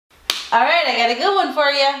All right, I got a good one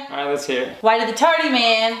for you. All right, let's hear it. Why did the tardy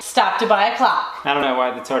man stop to buy a clock? I don't know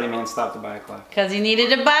why the tardy man stopped to buy a clock. Because he needed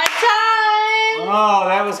to buy time. Oh,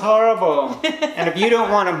 that was horrible. And if you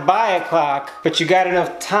don't want to buy a clock, but you got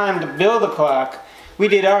enough time to build a clock, we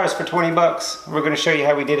did ours for 20 bucks. We're going to show you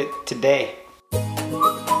how we did it today.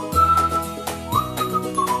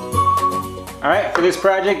 Alright, for this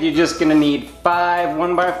project you're just going to need 5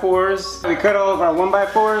 1x4s. We cut all of our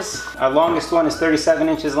 1x4s. Our longest one is 37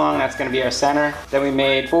 inches long, that's going to be our center. Then we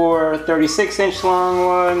made 4 36-inch long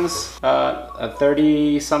ones, a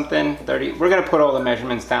 30 something, 30. We're going to put all the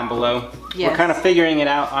measurements down below. Yes. We're kind of figuring it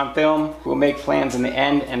out on film. We'll make plans in the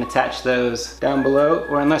end and attach those down below,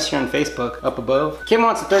 or unless you're on Facebook, up above. Kim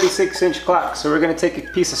wants a 36-inch clock, so we're going to take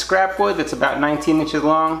a piece of scrap wood that's about 19 inches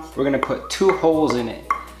long. We're going to put 2 holes in it,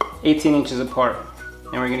 18 inches apart,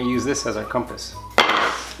 and we're going to use this as our compass.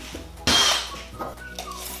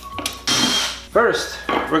 First,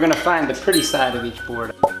 we're going to find the pretty side of each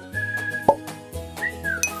board.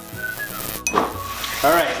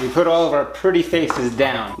 Alright, we put all of our pretty faces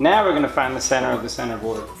down. Now we're going to find the center of the center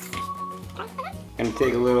board. Going to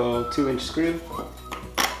take a little 2-inch screw,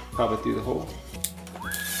 pop it through the hole.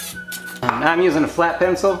 Now I'm using a flat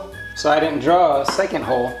pencil. So I didn't draw a second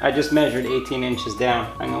hole, I just measured 18 inches down.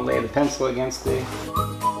 I'm going to lay the pencil against the...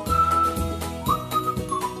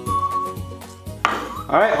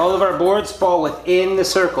 Alright, all of our boards fall within the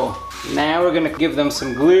circle. Now we're going to give them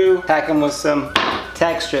some glue, tack them with some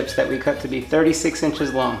tack strips that we cut to be 36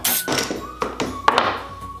 inches long.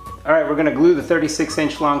 Alright, we're going to glue the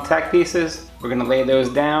 36-inch long tack pieces. We're going to lay those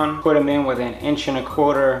down, put them in with an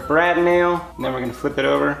 1.25" brad nail, and then we're going to flip it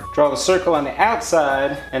over, draw the circle on the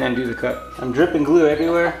outside, and then do the cut. I'm dripping glue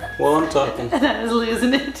everywhere while I'm talking. And I was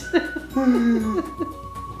losing it. Is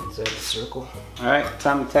that the circle? Alright,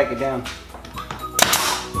 time to tack it down.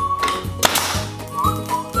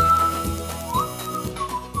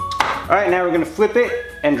 Alright, now we're going to flip it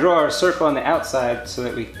and draw our circle on the outside so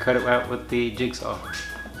that we cut it out with the jigsaw.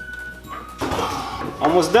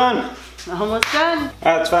 Almost done. Almost done.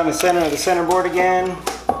 Alright, let's find the center of the center board again.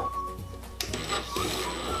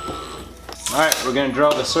 Alright, we're going to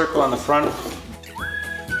draw the circle on the front.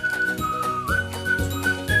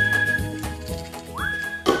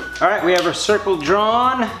 Alright, we have our circle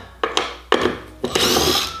drawn.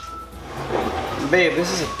 Babe,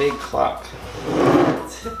 this is a big clock.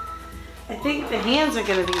 I think the hands are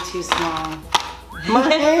going to be too small.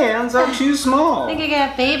 My hands are too small. I think I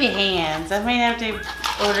got baby hands. I might have to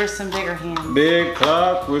order some bigger hands. Big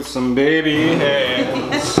clock with some baby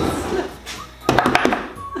hands.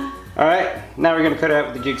 Alright, now we're going to cut it out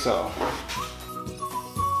with the jigsaw.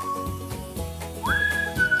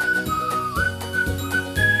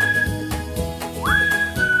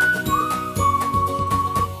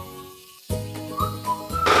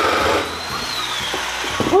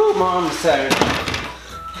 Woo, Mom's tired.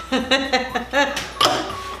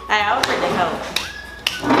 I offered to help.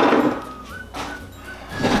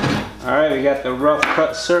 Alright, we got the rough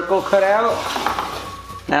cut circle cut out.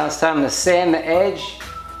 Now it's time to sand the edge,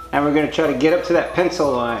 and we're going to try to get up to that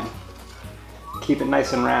pencil line. Keep it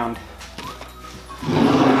nice and round.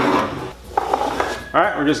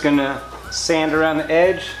 Alright, we're just going to sand around the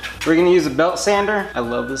edge. We're going to use a belt sander. I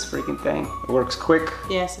love this freaking thing. It works quick.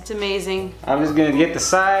 Yes, it's amazing. I'm just going to get the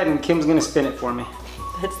side and Kim's going to spin it for me.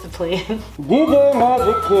 That's the plan. DJ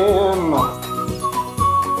Magic Kim!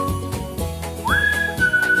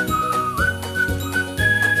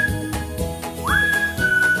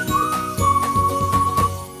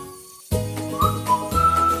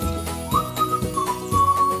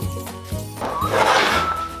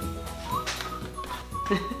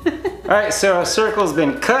 Alright, so our circle's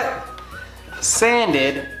been cut,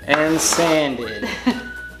 sanded, and sanded.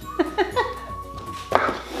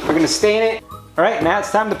 We're gonna stain it. Alright, now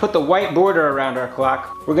it's time to put the white border around our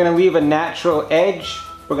clock. We're gonna leave a natural edge.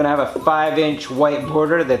 We're gonna have a 5-inch white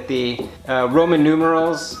border that the Roman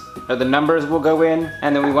numerals, or the numbers, will go in,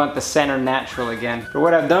 and then we want the center natural again. For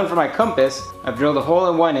what I've done for my compass, I've drilled a hole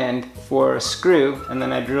in one end for a screw, and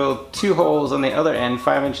then I drilled 2 holes on the other end,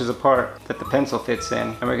 5 inches apart, that the pencil fits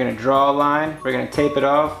in. And we're gonna draw a line, we're gonna tape it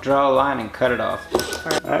off, draw a line, and cut it off.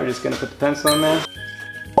 Alright, we're just gonna put the pencil in there.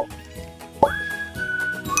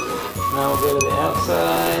 Now we'll go to the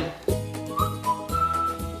outside.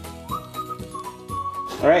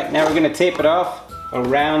 Alright, now we're going to tape it off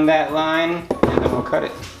around that line, and then we'll cut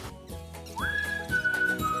it.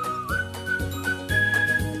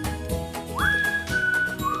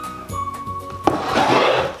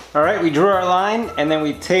 Alright, we drew our line, and then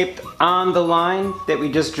we taped on the line that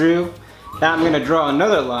we just drew. Now I'm going to draw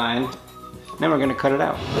another line, then we're going to cut it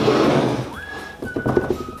out.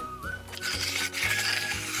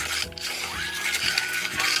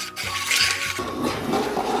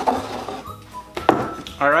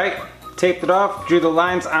 All right, taped it off, drew the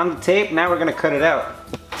lines on the tape. Now we're gonna cut it out.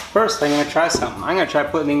 First, I'm gonna try something. I'm gonna try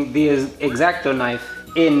putting the X-Acto knife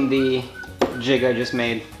in the jig I just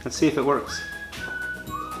made. Let's see if it works.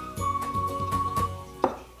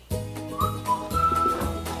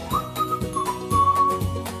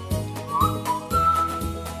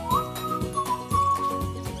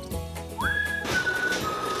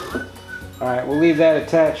 All right, we'll leave that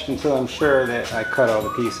attached until I'm sure that I cut all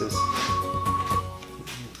the pieces.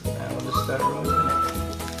 Now we'll just start removing it.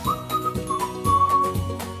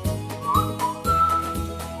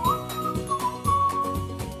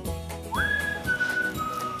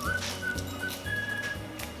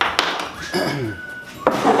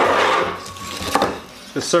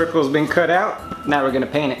 The circle's been cut out. Now we're gonna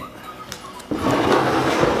paint it.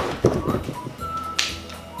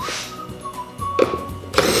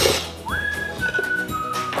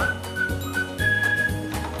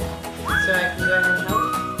 So I can go ahead and help?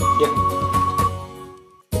 Yep.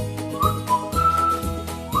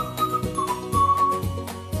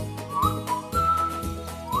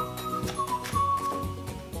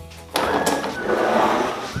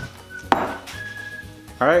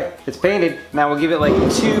 All right, it's painted. Now we'll give it like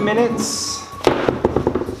 2 minutes.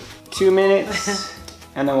 2 minutes,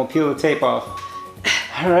 and then we'll peel the tape off.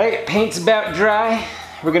 All right, paint's about dry.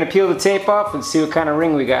 We're gonna peel the tape off and see what kind of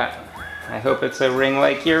ring we got. I hope it's a ring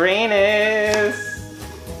like Uranus.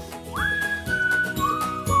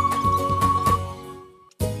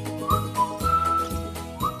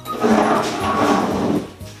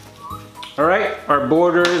 All right, our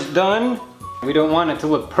border is done. We don't want it to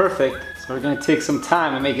look perfect, so we're gonna take some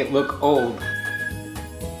time and make it look old.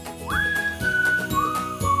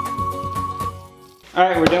 All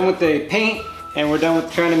right, we're done with the paint and we're done with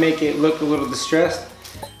trying to make it look a little distressed.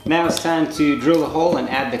 Now it's time to drill a hole and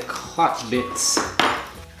add the clock bits.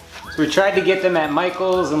 So we tried to get them at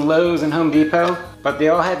Michael's and Lowe's and Home Depot, but they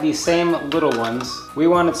all had these same little ones. We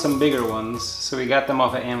wanted some bigger ones, so we got them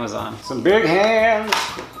off of Amazon. Some big hands.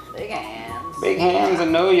 Big hands. Big hands, I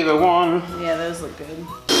know you're the one. Yeah, those look good.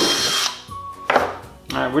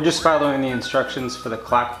 All right, we're just following the instructions for the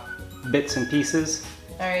clock bits and pieces.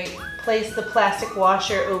 All right, place the plastic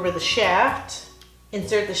washer over the shaft.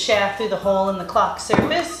 Insert the shaft through the hole in the clock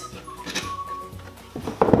surface.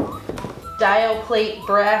 Dial plate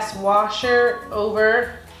brass washer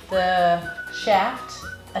over the shaft.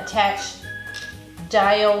 Attach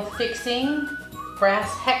dial fixing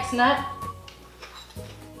brass hex nut.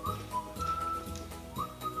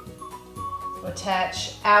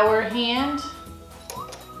 Attach hour hand.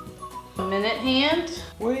 Minute hand.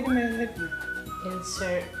 Wait a minute.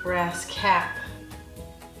 Insert brass cap.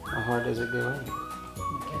 How hard does it go in?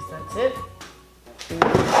 I guess that's it.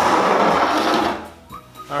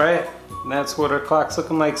 All right, that's what our clock's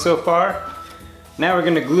looking like so far. Now we're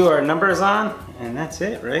gonna glue our numbers on, and that's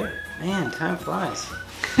it, right? Man, time flies.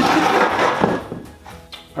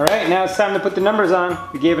 All right, now it's time to put the numbers on.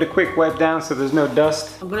 We gave it a quick wipe down so there's no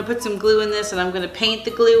dust. I'm gonna put some glue in this and I'm gonna paint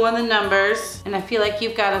the glue on the numbers. And I feel like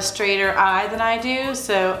you've got a straighter eye than I do,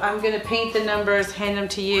 so I'm gonna paint the numbers, hand them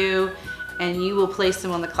to you, and you will place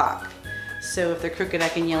them on the clock. So if they're crooked, I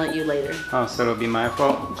can yell at you later. Oh, so it'll be my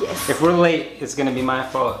fault? Yes. If we're late, it's gonna be my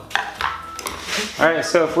fault. All right,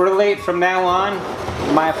 so if we're late from now on,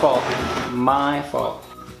 my fault. My fault.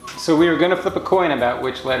 So we were gonna flip a coin about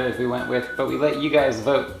which letters we went with, but we let you guys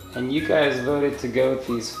vote. And you guys voted to go with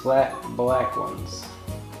these flat black ones.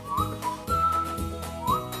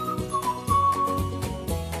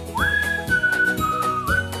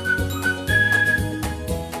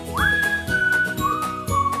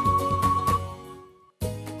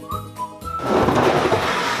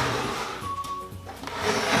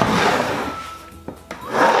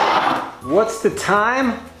 What's the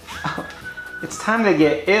time? Oh, it's time to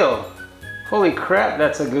get ill. Holy crap,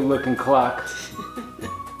 that's a good looking clock.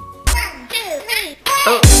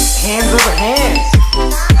 Oh, hands over hands.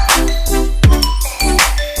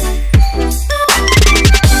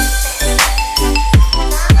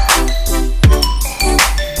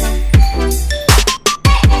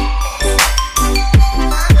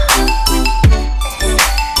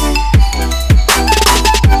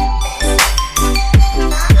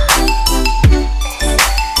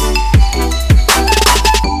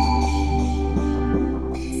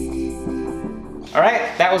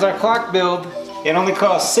 Alright, that was our clock build. It only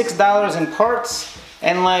cost $6 in parts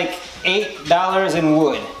and like $8 in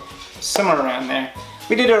wood. Somewhere around there.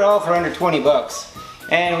 We did it all for under 20 bucks.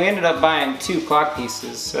 And we ended up buying 2 clock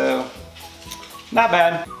pieces, so not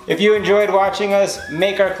bad. If you enjoyed watching us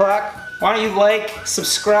make our clock, why don't you like,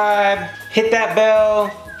 subscribe, hit that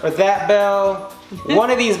bell or that bell, one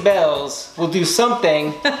of these bells will do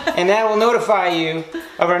something, and that will notify you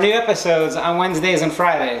of our new episodes on Wednesdays and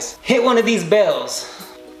Fridays. Hit one of these bells.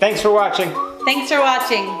 Thanks for watching. Thanks for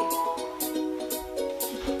watching.